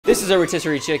This is a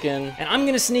rotisserie chicken, and I'm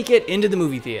gonna sneak it into the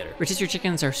movie theater. Rotisserie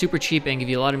chickens are super cheap and give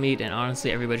you a lot of meat, and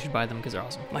honestly, everybody should buy them because they're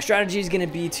awesome. My strategy is gonna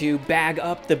be to bag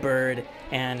up the bird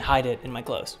and hide it in my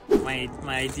clothes. My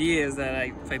idea is that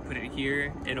if I put it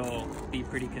here, it'll be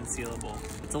pretty concealable.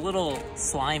 It's a little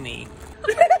slimy.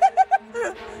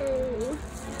 It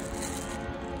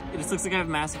just looks like I have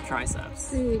massive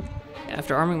triceps.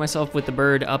 After arming myself with the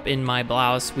bird up in my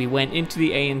blouse, we went into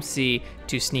the AMC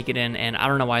to sneak it in, and I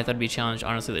don't know why I thought it'd be a challenge.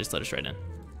 Honestly, they just let us right in.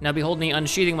 Now behold me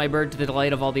unsheathing my bird to the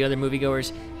delight of all the other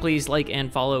moviegoers. Please like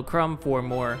and follow Crumb for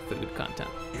more food content.